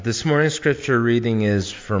This morning's scripture reading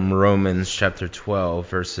is from Romans chapter 12,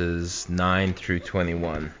 verses 9 through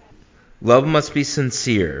 21. Love must be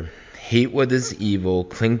sincere. Hate what is evil,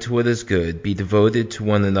 cling to what is good, be devoted to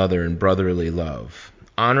one another in brotherly love.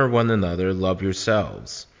 Honor one another, love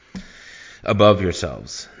yourselves above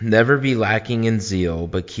yourselves. Never be lacking in zeal,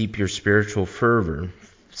 but keep your spiritual fervor,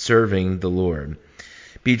 serving the Lord.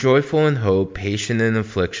 Be joyful in hope, patient in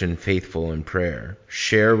affliction, faithful in prayer.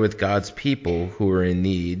 Share with God's people who are in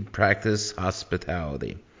need. Practice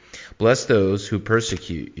hospitality. Bless those who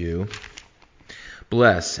persecute you.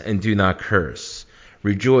 Bless and do not curse.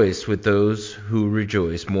 Rejoice with those who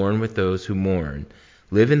rejoice. Mourn with those who mourn.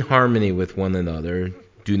 Live in harmony with one another.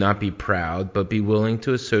 Do not be proud, but be willing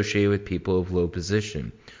to associate with people of low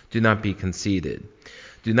position. Do not be conceited.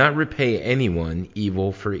 Do not repay anyone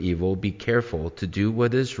evil for evil. Be careful to do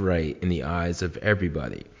what is right in the eyes of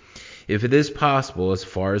everybody. If it is possible, as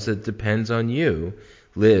far as it depends on you,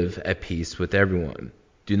 live at peace with everyone.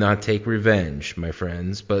 Do not take revenge, my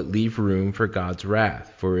friends, but leave room for God's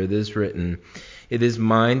wrath. For it is written, "It is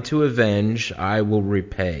mine to avenge, I will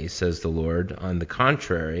repay," says the Lord. On the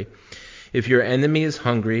contrary, if your enemy is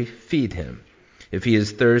hungry, feed him. If he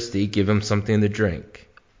is thirsty, give him something to drink.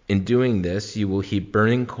 In doing this, you will heap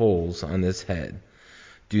burning coals on his head.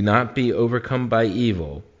 Do not be overcome by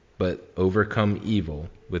evil, but overcome evil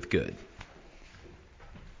with good.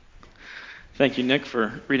 Thank you, Nick,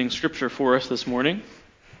 for reading scripture for us this morning.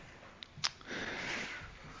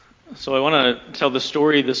 So I want to tell the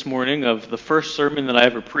story this morning of the first sermon that I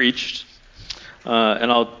ever preached.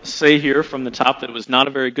 And I'll say here from the top that it was not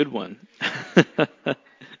a very good one.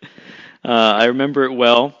 I remember it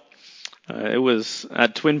well. It was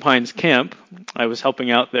at Twin Pines Camp. I was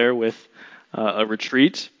helping out there with a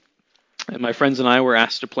retreat. And my friends and I were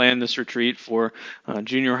asked to plan this retreat for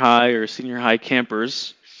junior high or senior high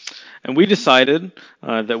campers. And we decided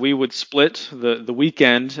that we would split the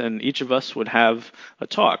weekend, and each of us would have a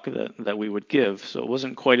talk that we would give. So it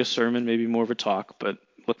wasn't quite a sermon, maybe more of a talk, but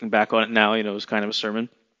looking back on it now, it was kind of a sermon.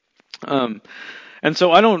 And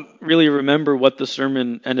so I don't really remember what the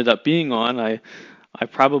sermon ended up being on. I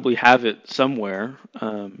probably have it somewhere.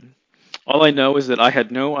 All I know is that I had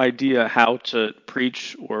no idea how to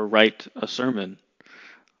preach or write a sermon.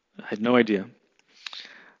 I had no idea.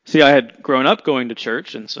 See, I had grown up going to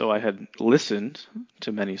church, and so I had listened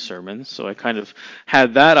to many sermons, so I kind of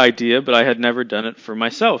had that idea, but I had never done it for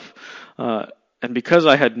myself. And because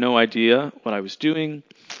I had no idea what I was doing,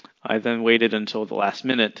 I then waited until the last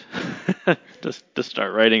minute to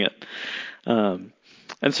start writing it.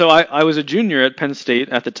 And so I was a junior at Penn State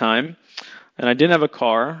at the time, and I didn't have a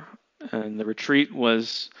car, and the retreat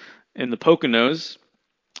was in the Poconos.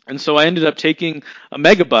 And so I ended up taking a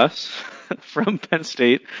megabus from Penn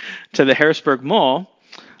State to the Harrisburg Mall,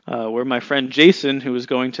 where my friend Jason, who was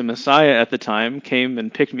going to Messiah at the time, came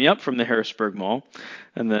and picked me up from the Harrisburg Mall.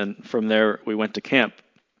 And then from there, we went to camp.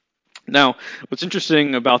 Now, what's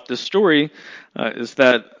interesting about this story is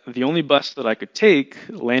that the only bus that I could take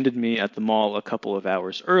landed me at the mall a couple of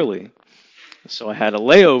hours early. So I had a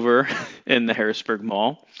layover in the Harrisburg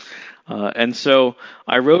Mall. And so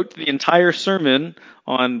I wrote the entire sermon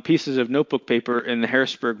on pieces of notebook paper in the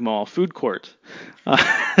Harrisburg Mall food court.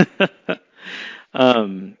 That's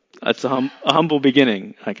a humble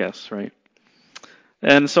beginning, I guess, right?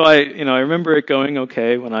 And so I remember it going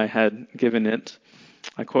okay when I had given it.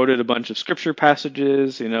 I quoted a bunch of scripture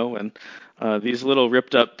passages, and these little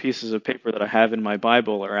ripped up pieces of paper that I have in my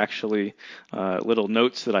Bible are actually little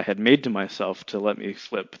notes that I had made to myself to let me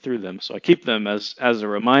flip through them. So I keep them as a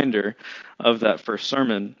reminder of that first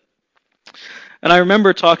sermon. And I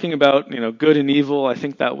remember talking about, good and evil. I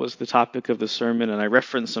think that was the topic of the sermon, and I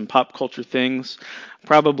referenced some pop culture things.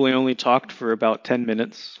 Probably only talked for about 10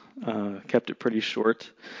 minutes, kept it pretty short.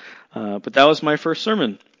 But that was my first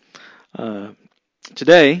sermon.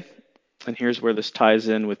 Today, and here's where this ties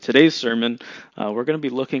in with today's sermon, we're going to be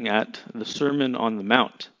looking at the Sermon on the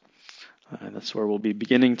Mount. And that's where we'll be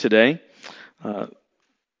beginning today.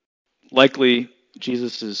 Likely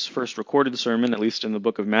Jesus' first recorded sermon, at least in the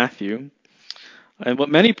book of Matthew, and what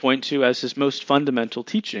many point to as his most fundamental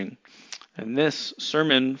teaching. And this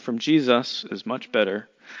sermon from Jesus is much better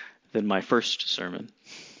than my first sermon.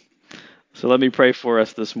 So let me pray for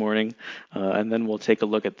us this morning, and then we'll take a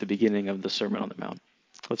look at the beginning of the Sermon on the Mount.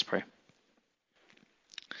 Let's pray.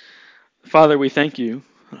 Father, we thank you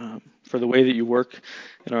for the way that you work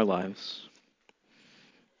in our lives.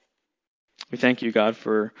 We thank you, God,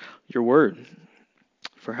 for your word,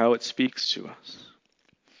 for how it speaks to us.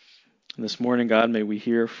 And this morning, God, may we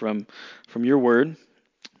hear from your word.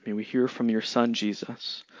 May we hear from your Son,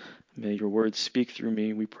 Jesus. May your word speak through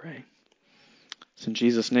me, we pray. It's in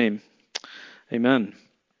Jesus' name. Amen.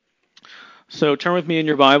 So turn with me in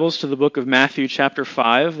your Bibles to the book of Matthew chapter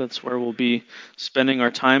 5. That's where we'll be spending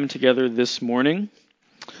our time together this morning.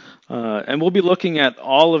 And we'll be looking at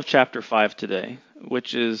all of chapter 5 today,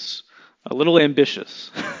 which is a little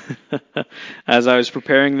ambitious. As I was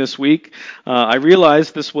preparing this week, I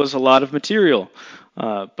realized this was a lot of material.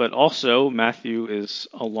 But also, Matthew is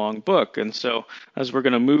a long book. And so, as we're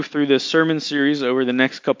going to move through this sermon series over the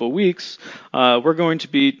next couple of weeks, we're going to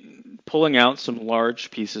be pulling out some large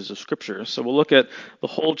pieces of Scripture. So we'll look at the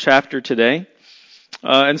whole chapter today.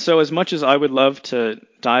 And so as much as I would love to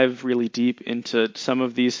dive really deep into some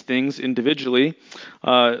of these things individually,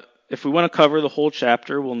 if we want to cover the whole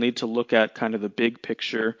chapter, we'll need to look at kind of the big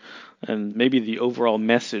picture and maybe the overall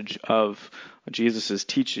message of Jesus'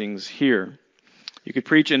 teachings here. You could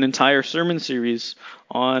preach an entire sermon series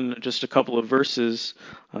on just a couple of verses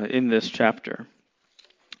in this chapter.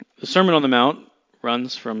 The Sermon on the Mount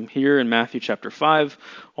runs from here in Matthew chapter 5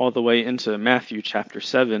 all the way into Matthew chapter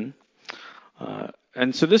 7.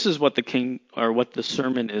 And so this is what the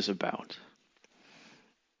sermon is about.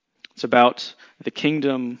 It's about the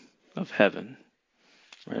kingdom of heaven.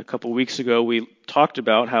 Right, a couple weeks ago we talked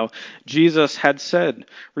about how Jesus had said,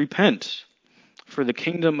 "Repent, for the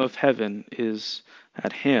kingdom of heaven is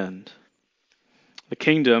at hand." The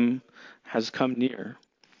kingdom has come near.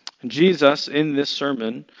 And Jesus, in this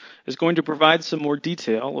sermon, is going to provide some more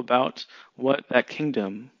detail about what that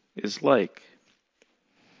kingdom is like.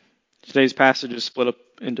 Today's passage is split up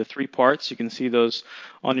into 3 parts. You can see those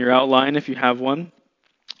on your outline if you have one.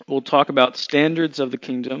 We'll talk about standards of the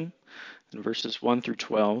kingdom in verses 1 through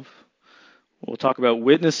 12. We'll talk about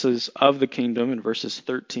witnesses of the kingdom in verses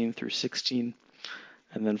 13 through 16.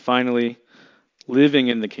 And then finally, living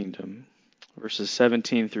in the kingdom, verses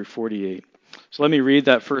 17 through 48. So let me read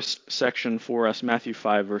that first section for us, Matthew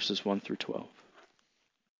 5, verses 1 through 12.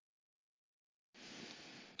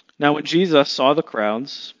 Now when Jesus saw the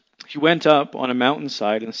crowds, he went up on a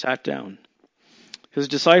mountainside and sat down. His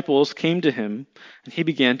disciples came to him, and he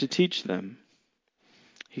began to teach them.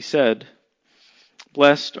 He said,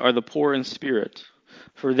 "Blessed are the poor in spirit,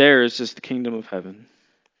 for theirs is the kingdom of heaven.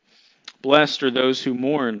 Blessed are those who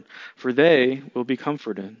mourn, for they will be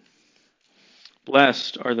comforted.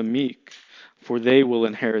 Blessed are the meek, for they will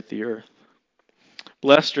inherit the earth.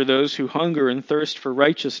 Blessed are those who hunger and thirst for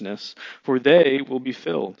righteousness, for they will be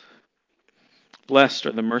filled. Blessed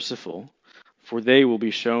are the merciful, for they will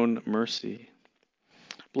be shown mercy.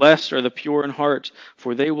 Blessed are the pure in heart,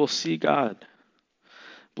 for they will see God.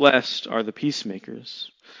 Blessed are the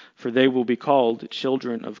peacemakers, for they will be called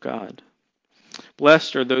children of God.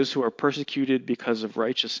 Blessed are those who are persecuted because of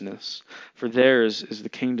righteousness, for theirs is the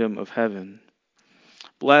kingdom of heaven.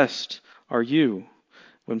 Blessed are you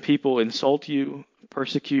when people insult you,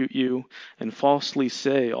 persecute you, and falsely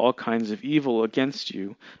say all kinds of evil against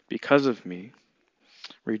you because of me.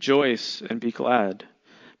 Rejoice and be glad,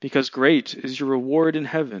 because great is your reward in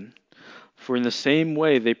heaven, for in the same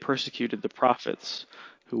way they persecuted the prophets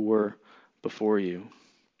who were before you."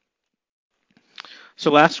 So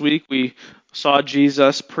last week we saw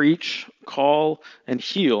Jesus preach, call, and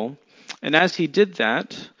heal, and as he did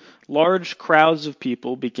that, large crowds of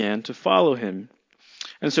people began to follow him.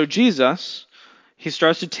 And so Jesus, he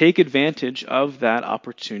starts to take advantage of that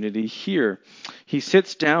opportunity here. He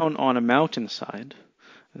sits down on a mountainside.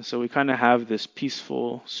 And so we kind of have this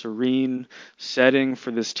peaceful, serene setting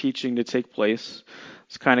for this teaching to take place.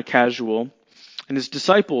 It's kind of casual. And his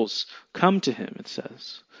disciples come to him, it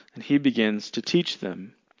says, and he begins to teach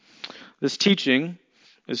them. This teaching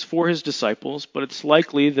is for his disciples, but it's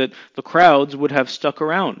likely that the crowds would have stuck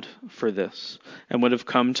around for this and would have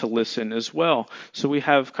come to listen as well. So we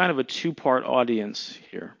have kind of a 2-part audience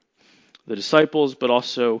here. The disciples, but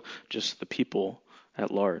also just the people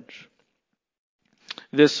at large.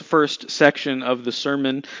 This first section of the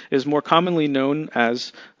sermon is more commonly known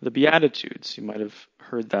as the Beatitudes. You might have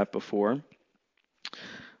heard that before.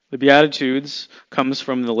 The Beatitudes comes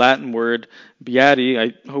from the Latin word beati,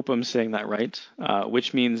 I hope I'm saying that right,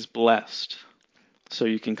 which means blessed. So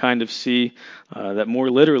you can kind of see that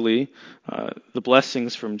more literally, the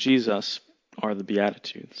blessings from Jesus are the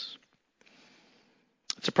Beatitudes.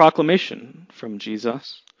 It's a proclamation from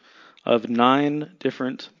Jesus of 9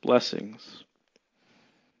 different blessings.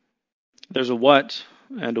 There's a what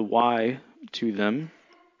and a why to them.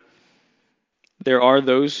 There are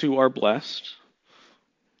those who are blessed,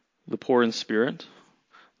 the poor in spirit,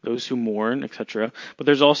 those who mourn, etc. But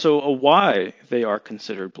there's also a why they are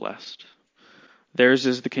considered blessed. Theirs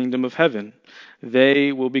is the kingdom of heaven.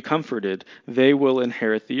 They will be comforted. They will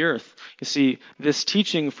inherit the earth. You see, this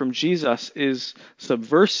teaching from Jesus is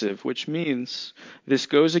subversive, which means this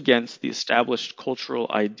goes against the established cultural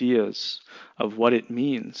ideas of what it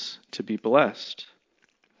means to be blessed.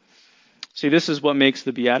 See, this is what makes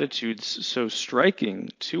the Beatitudes so striking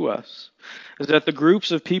to us, is that the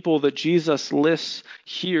groups of people that Jesus lists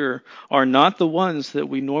here are not the ones that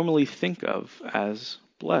we normally think of as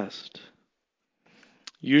blessed.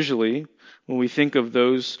 Usually, when we think of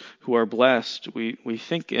those who are blessed, we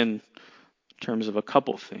think in terms of a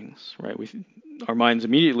couple things, right? Our minds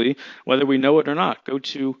immediately, whether we know it or not, go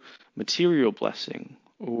to material blessing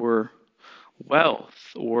or wealth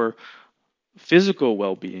or physical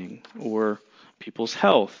well-being or people's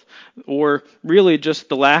health, or really just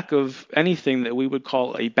the lack of anything that we would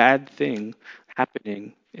call a bad thing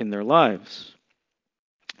happening in their lives.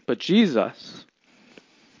 But Jesus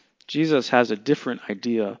has a different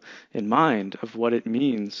idea in mind of what it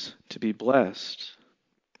means to be blessed.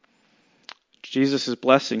 Jesus'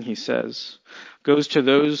 blessing, he says, goes to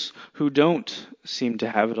those who don't seem to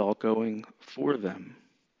have it all going for them.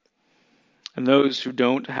 And those who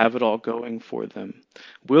don't have it all going for them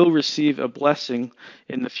will receive a blessing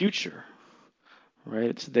in the future,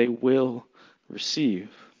 right? They will receive.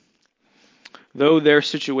 Though their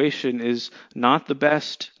situation is not the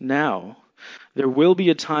best now, there will be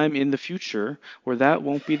a time in the future where that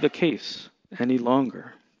won't be the case any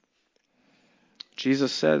longer.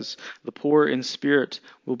 Jesus says the poor in spirit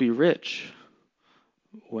will be rich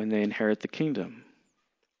when they inherit the kingdom.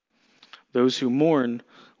 Those who mourn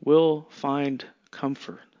will find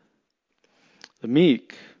comfort. The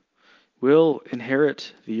meek will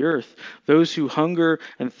inherit the earth. Those who hunger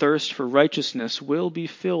and thirst for righteousness will be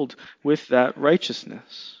filled with that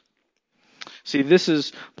righteousness. See, this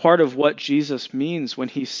is part of what Jesus means when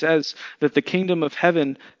he says that the kingdom of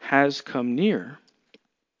heaven has come near.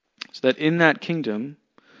 So that in that kingdom,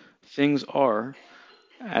 things are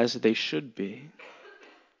as they should be.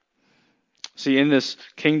 See, in this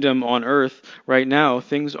kingdom on earth right now,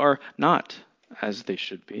 things are not as they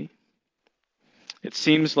should be. It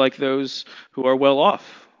seems like those who are well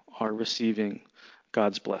off are receiving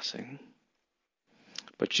God's blessing.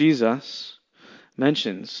 But Jesus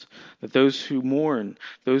mentions that those who mourn,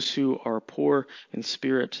 those who are poor in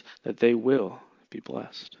spirit, that they will be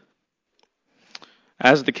blessed.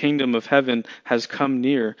 As the kingdom of heaven has come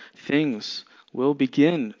near, things will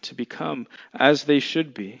begin to become as they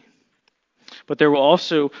should be. But there will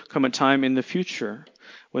also come a time in the future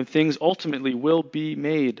when things ultimately will be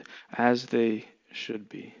made as they should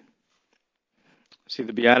be. See,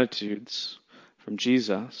 the Beatitudes from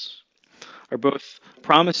Jesus are both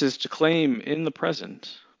promises to claim in the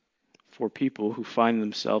present for people who find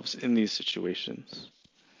themselves in these situations.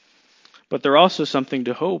 But they're also something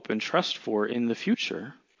to hope and trust for in the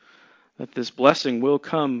future, that this blessing will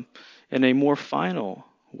come in a more final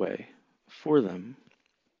way for them.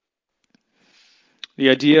 The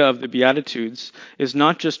idea of the Beatitudes is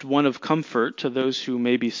not just one of comfort to those who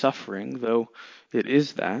may be suffering, though it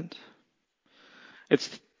is that.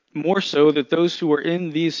 It's more so that those who are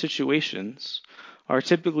in these situations are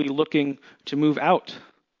typically looking to move out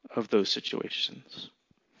of those situations.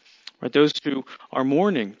 Right? Those who are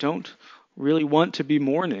mourning don't really want to be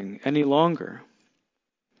mourning any longer.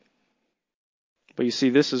 But you see,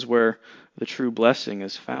 this is where the true blessing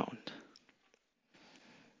is found.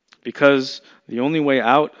 Because the only way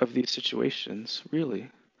out of these situations,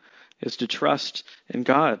 really, is to trust in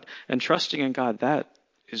God. And trusting in God, that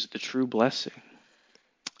is the true blessing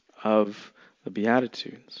of the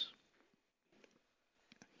Beatitudes.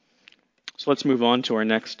 So let's move on to our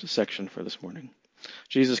next section for this morning.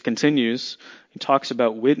 Jesus continues. He talks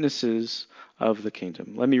about witnesses of the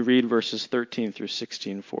kingdom. Let me read verses 13 through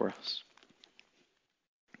 16 for us.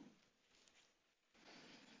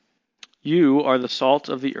 You are the salt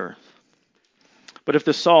of the earth. But if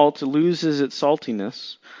the salt loses its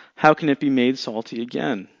saltiness, how can it be made salty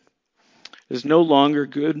again? It is no longer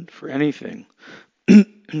good for anything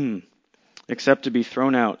except to be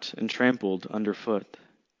thrown out and trampled underfoot.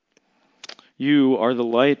 You are the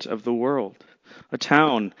light of the world. A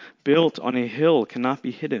town built on a hill cannot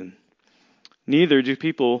be hidden. Neither do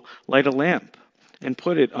people light a lamp and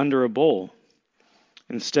put it under a bowl.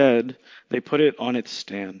 Instead, they put it on its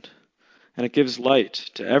stand, and it gives light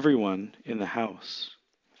to everyone in the house.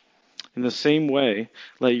 In the same way,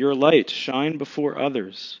 let your light shine before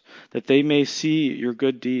others, that they may see your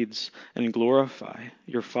good deeds and glorify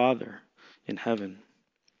your Father in heaven.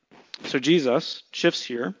 So Jesus shifts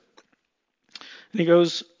here, and he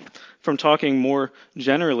goes from talking more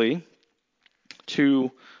generally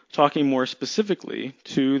to talking more specifically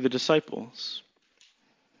to the disciples.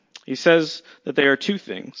 He says that they are two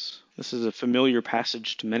things. This is a familiar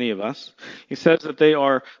passage to many of us. He says that they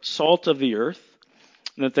are salt of the earth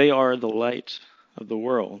and that they are the light of the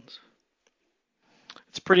world.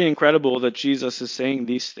 It's pretty incredible that Jesus is saying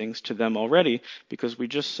these things to them already, because we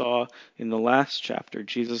just saw in the last chapter,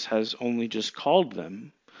 Jesus has only just called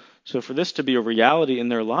them. So for this to be a reality in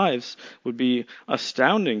their lives would be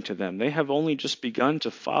astounding to them. They have only just begun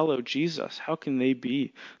to follow Jesus. How can they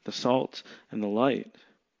be the salt and the light?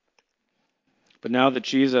 But now that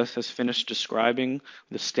Jesus has finished describing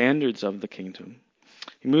the standards of the kingdom,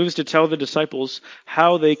 he moves to tell the disciples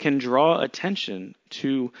how they can draw attention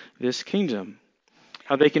to this kingdom,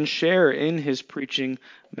 how they can share in his preaching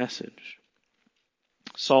message.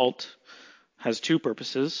 Salt has two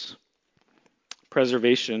purposes: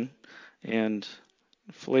 preservation and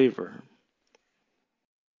flavor.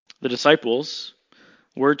 The disciples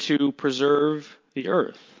were to preserve the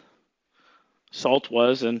earth. Salt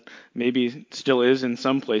was, and maybe still is in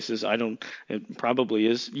some places, it probably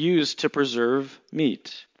is, used to preserve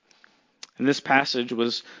meat. And this passage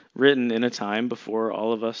was written in a time before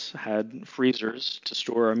all of us had freezers to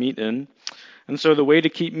store our meat in. And so the way to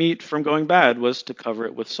keep meat from going bad was to cover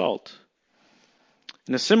it with salt.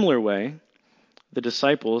 In a similar way, the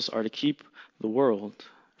disciples are to keep the world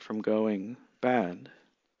from going bad.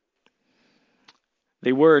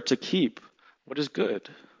 They were to keep what is good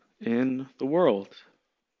in the world.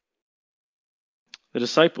 The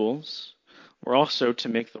disciples were also to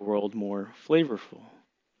make the world more flavorful.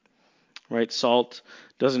 Right? Salt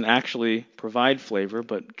doesn't actually provide flavor,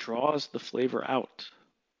 but draws the flavor out.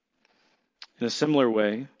 In a similar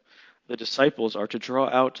way, the disciples are to draw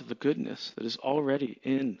out the goodness that is already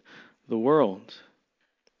in the world.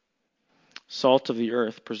 Salt of the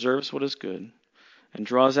earth preserves what is good and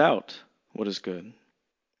draws out what is good.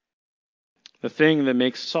 The thing that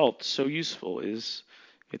makes salt so useful is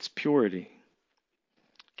its purity.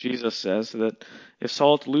 Jesus says that if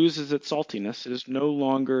salt loses its saltiness, it is no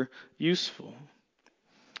longer useful.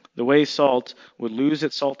 The way salt would lose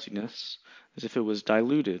its saltiness is if it was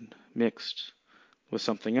diluted, mixed with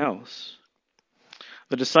something else.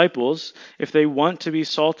 The disciples, if they want to be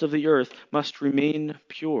salt of the earth, must remain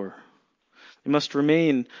pure. They must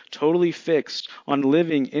remain totally fixed on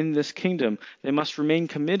living in this kingdom. They must remain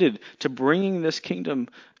committed to bringing this kingdom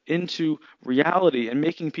into reality and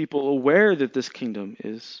making people aware that this kingdom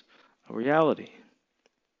is a reality.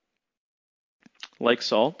 Like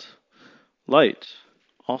salt, light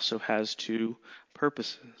also has two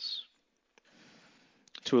purposes: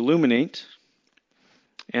 to illuminate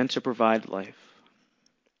and to provide life.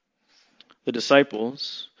 The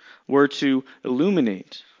disciples were to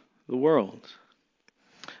illuminate the world.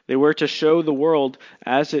 They were to show the world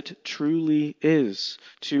as it truly is,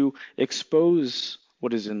 to expose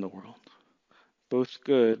what is in the world, both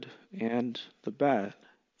good and the bad.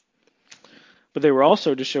 But they were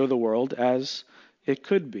also to show the world as it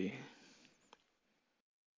could be.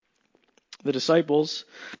 The disciples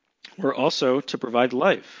were also to provide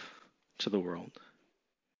life to the world,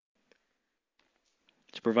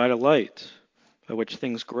 to provide a light by which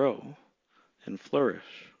things grow and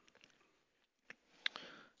flourish.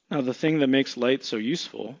 Now, the thing that makes light so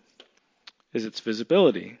useful is its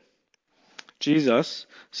visibility. Jesus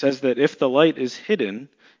says that if the light is hidden,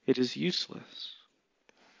 it is useless.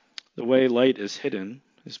 The way light is hidden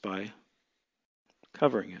is by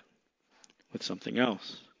covering it with something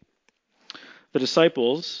else. The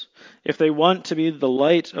disciples, if they want to be the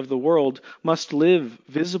light of the world, must live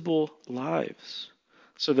visible lives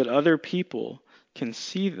so that other people can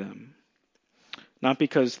see them. Not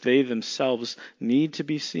because they themselves need to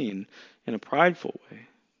be seen in a prideful way,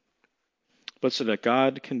 but so that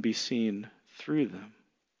God can be seen through them.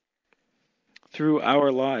 Through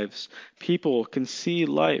our lives, people can see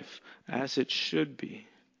life as it should be.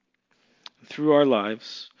 Through our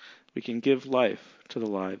lives, we can give life to the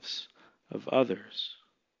lives of others.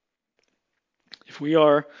 If we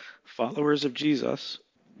are followers of Jesus,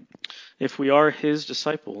 if we are his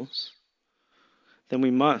disciples, then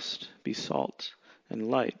we must be salt and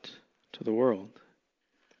light to the world.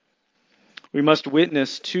 We must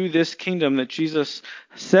witness to this kingdom that Jesus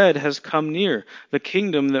said has come near, the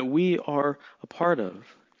kingdom that we are a part of.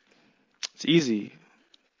 It's easy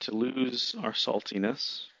to lose our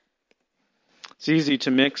saltiness. It's easy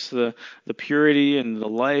to mix the purity and the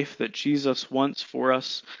life that Jesus wants for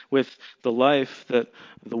us with the life that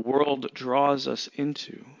the world draws us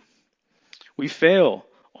into. We fail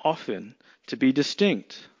often to be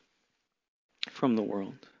distinct from the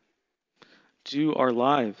world. Do our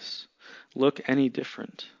lives look any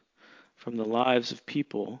different from the lives of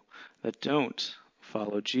people that don't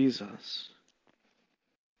follow Jesus?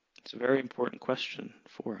 It's a very important question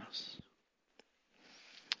for us.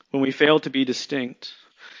 When we fail to be distinct,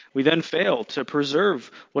 we then fail to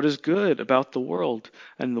preserve what is good about the world,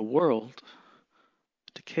 and the world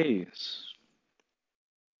decays.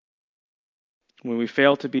 When we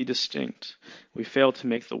fail to be distinct, we fail to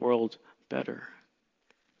make the world better.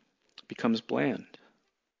 It becomes bland.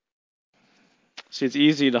 See, it's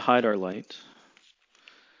easy to hide our light.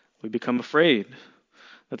 We become afraid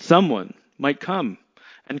that someone might come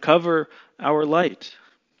and cover our light.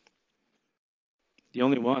 The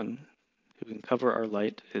only one who can cover our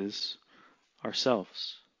light is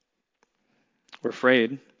ourselves. We're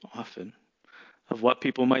afraid, often, of what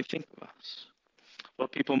people might think of us,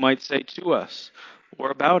 what people might say to us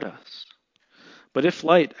or about us. But if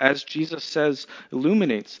light, as Jesus says,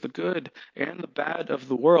 illuminates the good and the bad of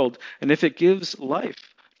the world, and if it gives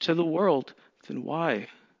life to the world, then why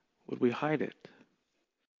would we hide it?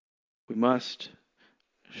 We must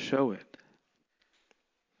show it.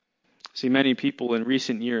 See, many people in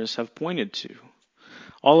recent years have pointed to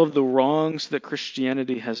all of the wrongs that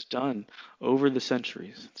Christianity has done over the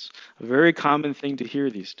centuries. It's a very common thing to hear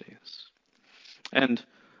these days. And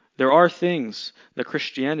there are things that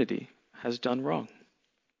Christianity has done wrong.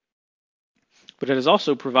 But it has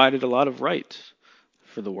also provided a lot of right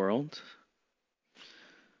for the world.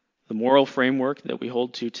 The moral framework that we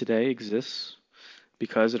hold to today exists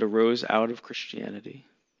because it arose out of Christianity.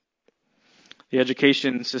 The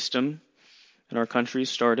education system in our country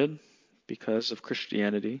started because of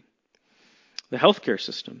Christianity. The healthcare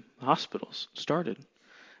system, the hospitals, started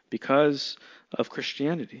because of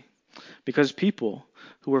Christianity. Because people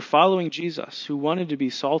who were following Jesus, who wanted to be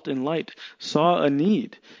salt and light, saw a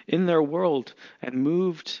need in their world and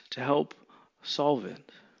moved to help solve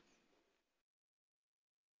it.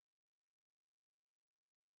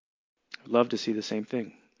 I'd love to see the same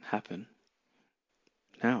thing happen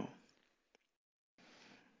now.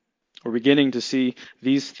 We're beginning to see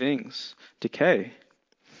these things decay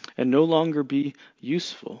and no longer be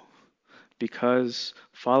useful because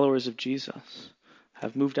followers of Jesus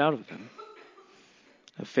have moved out of them,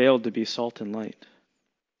 have failed to be salt and light.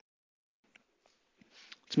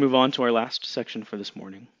 Let's move on to our last section for this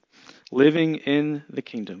morning, living in the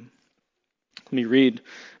kingdom. Let me read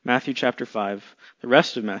Matthew chapter 5, the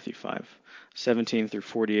rest of Matthew 5, 17 through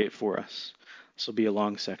 48 for us. This will be a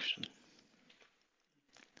long section.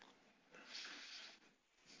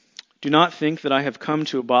 Do not think that I have come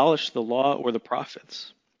to abolish the law or the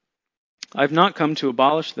prophets. I have not come to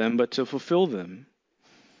abolish them, but to fulfill them.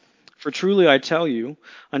 For truly I tell you,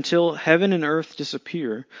 until heaven and earth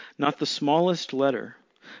disappear, not the smallest letter,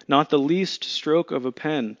 not the least stroke of a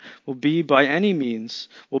pen will by any means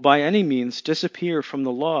disappear from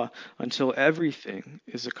the law until everything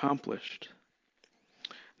is accomplished.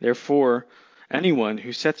 Therefore, anyone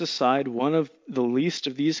who sets aside one of the least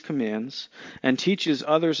of these commands and teaches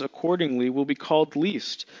others accordingly will be called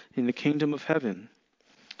least in the kingdom of heaven.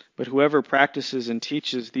 But whoever practices and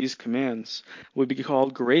teaches these commands will be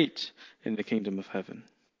called great in the kingdom of heaven.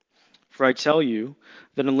 For I tell you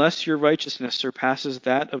that unless your righteousness surpasses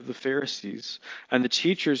that of the Pharisees and the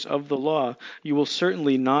teachers of the law, you will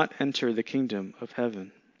certainly not enter the kingdom of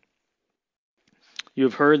heaven. You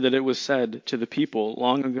have heard that it was said to the people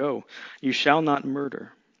long ago, "You shall not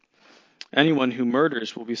murder. Anyone who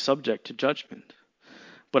murders will be subject to judgment."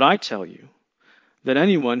 But I tell you that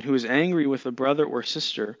anyone who is angry with a brother or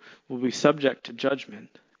sister will be subject to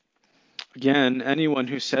judgment. Again, anyone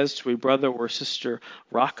who says to a brother or sister,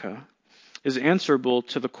 "Raka," is answerable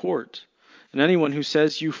to the court, and anyone who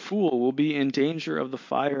says, "You fool," will be in danger of the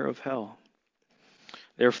fire of hell.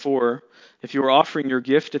 Therefore, if you are offering your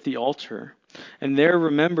gift at the altar, and there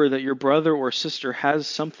remember that your brother or sister has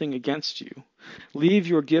something against you, leave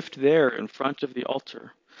your gift there in front of the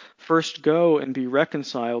altar. First go and be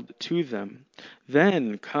reconciled to them,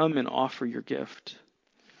 then come and offer your gift.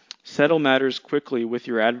 Settle matters quickly with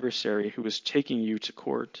your adversary who is taking you to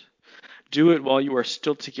court. Do it while you are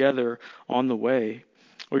still together on the way,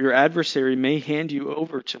 or your adversary may hand you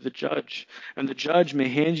over to the judge, and the judge may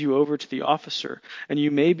hand you over to the officer, and you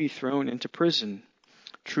may be thrown into prison.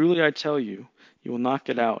 Truly I tell you, you will not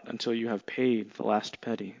get out until you have paid the last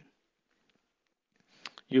penny.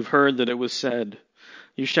 You've heard that it was said,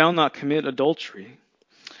 "You shall not commit adultery."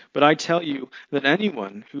 But I tell you that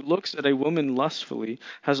anyone who looks at a woman lustfully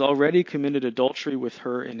has already committed adultery with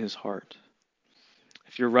her in his heart.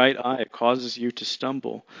 If your right eye causes you to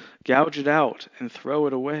stumble, gouge it out and throw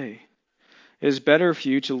it away. It is better for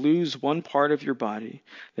you to lose one part of your body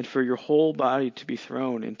than for your whole body to be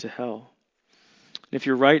thrown into hell. If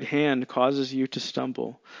your right hand causes you to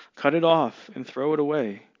stumble, cut it off and throw it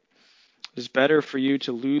away. It is better for you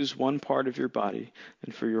to lose one part of your body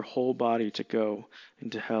than for your whole body to go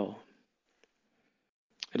into hell.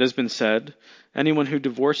 It has been said, anyone who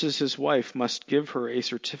divorces his wife must give her a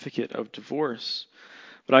certificate of divorce.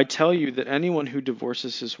 But I tell you that anyone who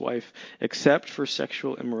divorces his wife, except for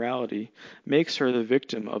sexual immorality, makes her the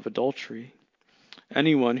victim of adultery.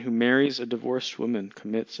 Anyone who marries a divorced woman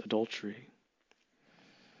commits adultery.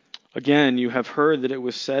 Again, you have heard that it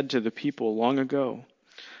was said to the people long ago,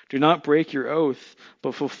 do not break your oath,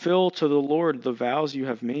 but fulfill to the Lord the vows you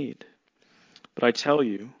have made. But I tell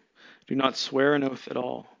you, do not swear an oath at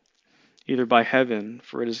all, either by heaven,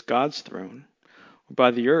 for it is God's throne, or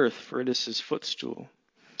by the earth, for it is his footstool,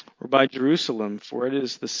 or by Jerusalem, for it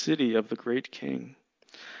is the city of the great king.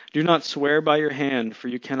 Do not swear by your hand, for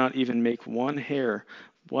you cannot even make one hair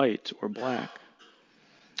white or black.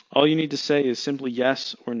 All you need to say is simply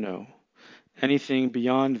yes or no. Anything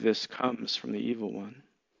beyond this comes from the evil one.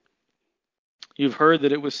 You've heard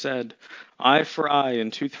that it was said, eye for eye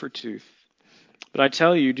and tooth for tooth. But I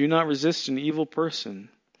tell you, do not resist an evil person.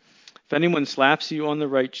 If anyone slaps you on the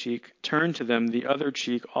right cheek, turn to them the other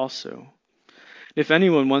cheek also. If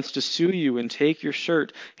anyone wants to sue you and take your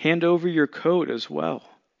shirt, hand over your coat as well.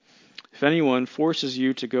 If anyone forces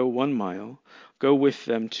you to go 1 mile, go with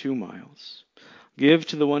them 2 miles. Give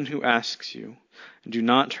to the one who asks you, and do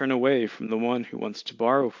not turn away from the one who wants to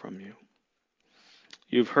borrow from you.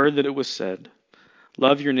 You have heard that it was said,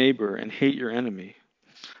 love your neighbor and hate your enemy.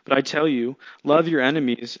 But I tell you, love your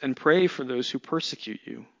enemies and pray for those who persecute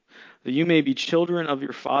you, that you may be children of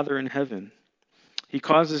your Father in heaven. He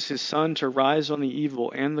causes his sun to rise on the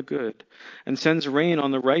evil and the good, and sends rain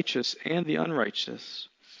on the righteous and the unrighteous.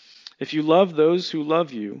 If you love those who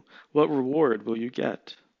love you, what reward will you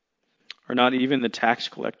get? Are not even the tax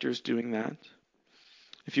collectors doing that?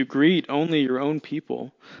 If you greet only your own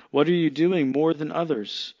people, what are you doing more than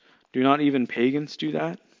others? Do not even pagans do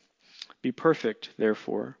that? Be perfect,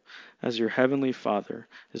 therefore, as your heavenly Father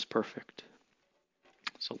is perfect.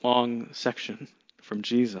 It's a long section from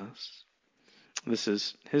Jesus. This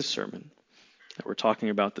is his sermon that we're talking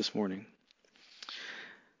about this morning.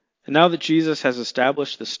 And now that Jesus has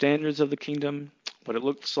established the standards of the kingdom, what it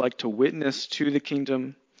looks like to witness to the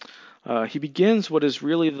kingdom, he begins what is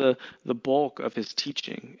really the bulk of his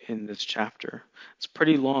teaching in this chapter. It's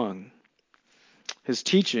pretty long. His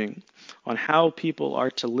teaching on how people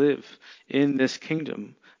are to live in this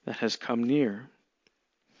kingdom that has come near.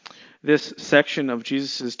 This section of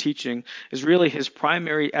Jesus' teaching is really his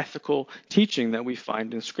primary ethical teaching that we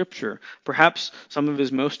find in Scripture, perhaps some of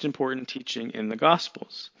his most important teaching in the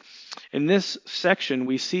Gospels. In this section,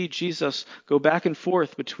 we see Jesus go back and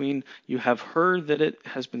forth between, you have heard that it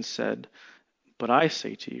has been said, but I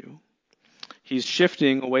say to you. He's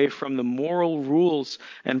shifting away from the moral rules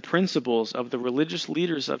and principles of the religious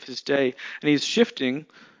leaders of his day, and he's shifting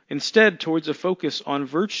instead towards a focus on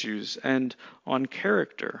virtues and on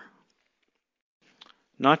character.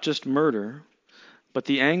 Not just murder, but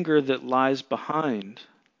the anger that lies behind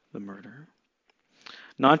the murder.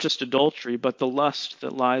 Not just adultery, but the lust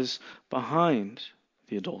that lies behind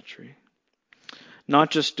the adultery.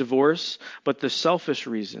 Not just divorce, but the selfish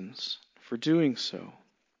reasons for doing so.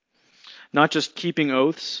 Not just keeping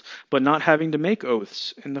oaths, but not having to make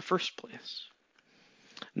oaths in the first place.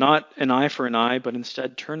 Not an eye for an eye, but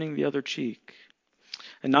instead turning the other cheek.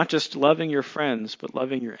 And not just loving your friends, but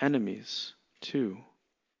loving your enemies too.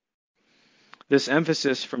 This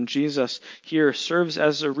emphasis from Jesus here serves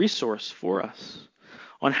as a resource for us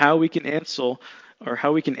on how we can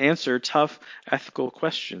answer tough ethical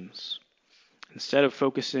questions. Instead of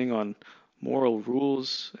focusing on moral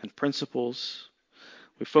rules and principles,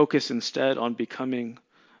 we focus instead on becoming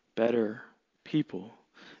better people,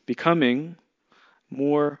 becoming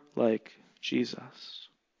more like Jesus.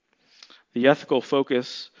 The ethical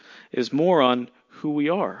focus is more on who we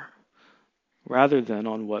are rather than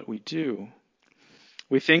on what we do.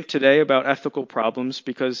 We think today about ethical problems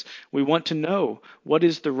because we want to know what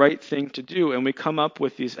is the right thing to do, and we come up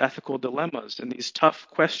with these ethical dilemmas and these tough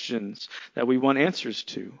questions that we want answers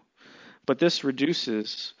to. But this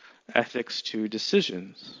reduces ethics to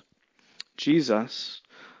decisions. Jesus,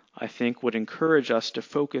 I think, would encourage us to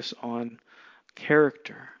focus on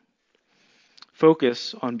character.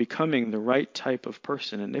 Focus on becoming the right type of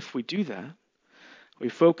person. And if we do that, we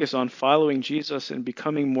focus on following Jesus and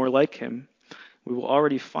becoming more like him, we will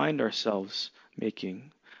already find ourselves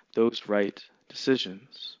making those right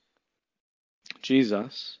decisions.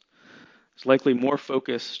 Jesus is likely more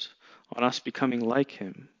focused on us becoming like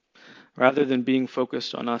him rather than being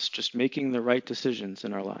focused on us just making the right decisions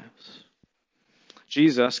in our lives.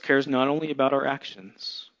 Jesus cares not only about our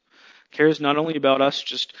actions, cares not only about us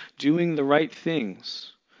just doing the right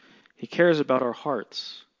things. He cares about our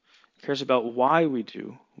hearts. He cares about why we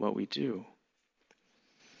do what we do.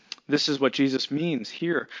 This is what Jesus means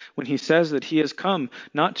here when he says that he has come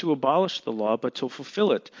not to abolish the law, but to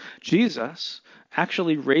fulfill it. Jesus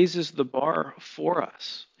actually raises the bar for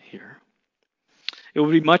us here. It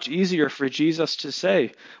would be much easier for Jesus to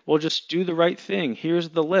say, well, just do the right thing. Here's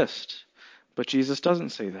the list. But Jesus doesn't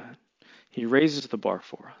say that. He raises the bar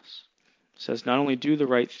for us. He says not only do the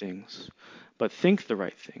right things, but think the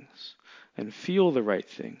right things and feel the right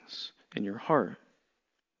things in your heart.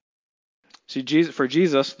 See, for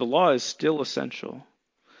Jesus, the law is still essential.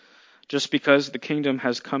 Just because the kingdom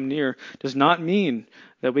has come near does not mean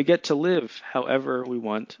that we get to live however we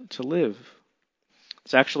want to live.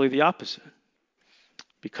 It's actually the opposite.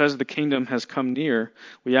 Because the kingdom has come near,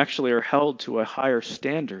 we actually are held to a higher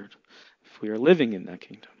standard if we are living in that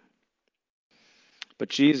kingdom. But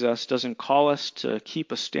Jesus doesn't call us to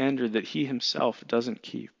keep a standard that he himself doesn't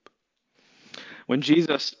keep. When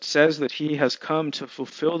Jesus says that he has come to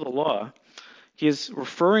fulfill the law, he is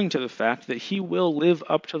referring to the fact that he will live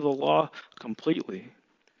up to the law completely.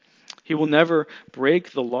 He will never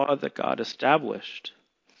break the law that God established.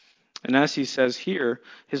 And as he says here,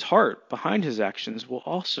 his heart behind his actions will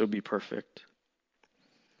also be perfect.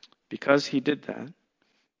 Because he did that,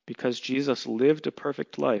 because Jesus lived a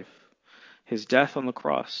perfect life, his death on the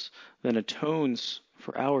cross then atones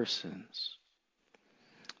for our sins.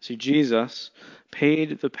 See, Jesus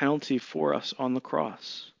paid the penalty for us on the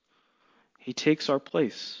cross. He takes our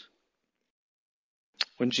place.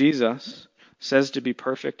 When Jesus says to be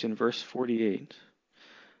perfect in verse 48,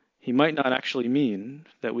 he might not actually mean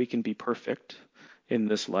that we can be perfect in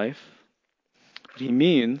this life, but he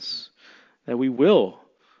means that we will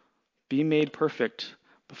be made perfect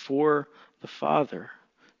before the Father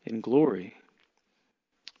in glory,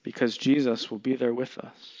 because Jesus will be there with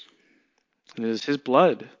us. And it is his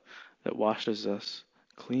blood that washes us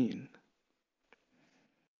clean.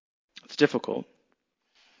 It's difficult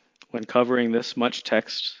when covering this much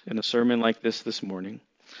text in a sermon like this morning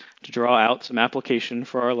to draw out some application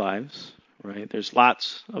for our lives, right? There's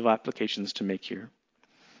lots of applications to make here.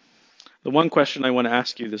 The one question I want to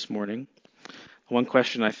ask you this morning, the one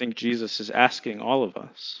question I think Jesus is asking all of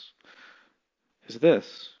us, is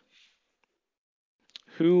this: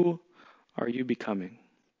 who are you becoming?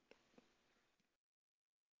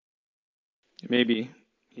 Maybe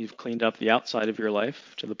you've cleaned up the outside of your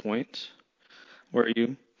life to the point where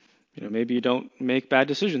maybe you don't make bad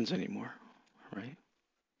decisions anymore, right?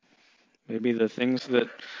 Maybe the things that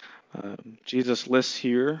Jesus lists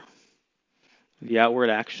here, the outward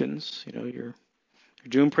actions, you're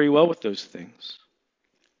doing pretty well with those things.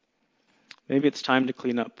 Maybe it's time to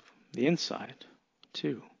clean up the inside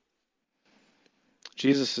too.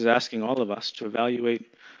 Jesus is asking all of us to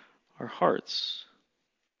evaluate our hearts.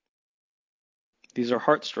 These are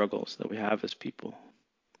heart struggles that we have as people.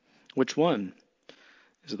 Which one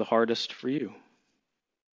is the hardest for you?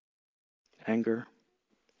 Anger,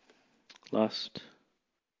 lust.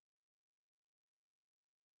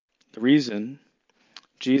 The reason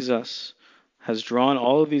Jesus has drawn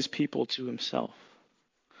all of these people to himself,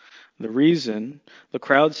 the reason the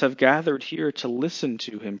crowds have gathered here to listen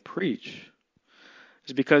to him preach,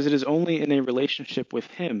 is because it is only in a relationship with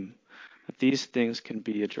him that these things can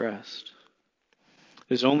be addressed.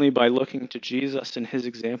 It is only by looking to Jesus and his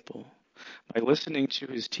example, by listening to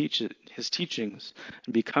his teachings,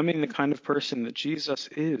 and becoming the kind of person that Jesus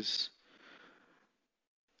is,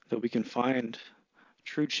 that we can find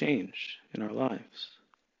true change in our lives.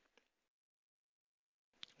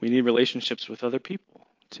 We need relationships with other people,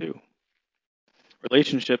 too.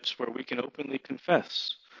 Relationships where we can openly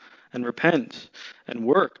confess and repent and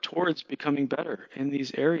work towards becoming better in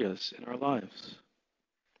these areas in our lives.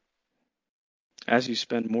 As you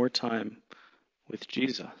spend more time with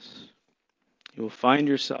Jesus, you will find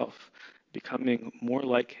yourself becoming more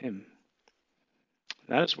like him.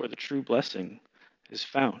 That is where the true blessing is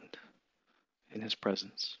found, in his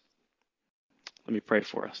presence. Let me pray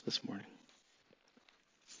for us this morning.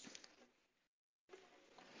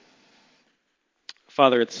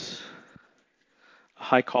 Father, it's a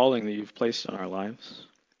high calling that you've placed on our lives.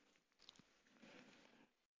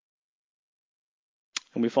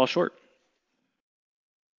 And we fall short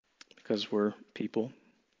because we're people,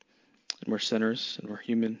 and we're sinners, and we're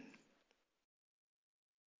human.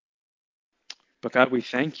 But God, we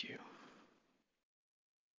thank you.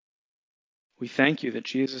 We thank you that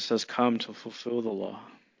Jesus has come to fulfill the law.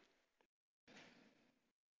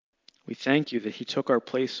 We thank you that he took our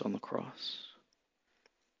place on the cross.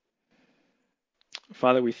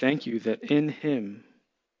 Father, we thank you that in him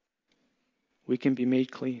we can be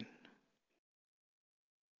made clean.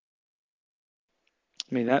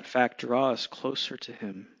 May that fact draw us closer to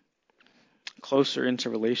him, closer into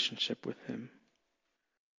relationship with him.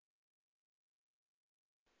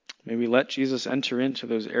 May we let Jesus enter into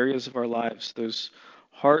those areas of our lives, those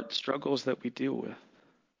heart struggles that we deal with.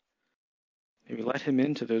 May we let him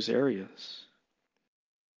into those areas.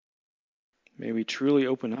 May we truly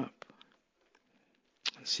open up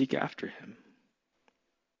and seek after him.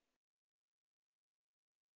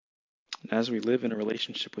 And as we live in a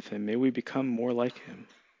relationship with him, may we become more like him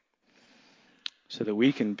so that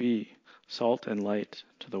we can be salt and light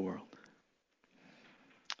to the world.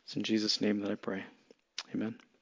 It's in Jesus' name that I pray. Amen.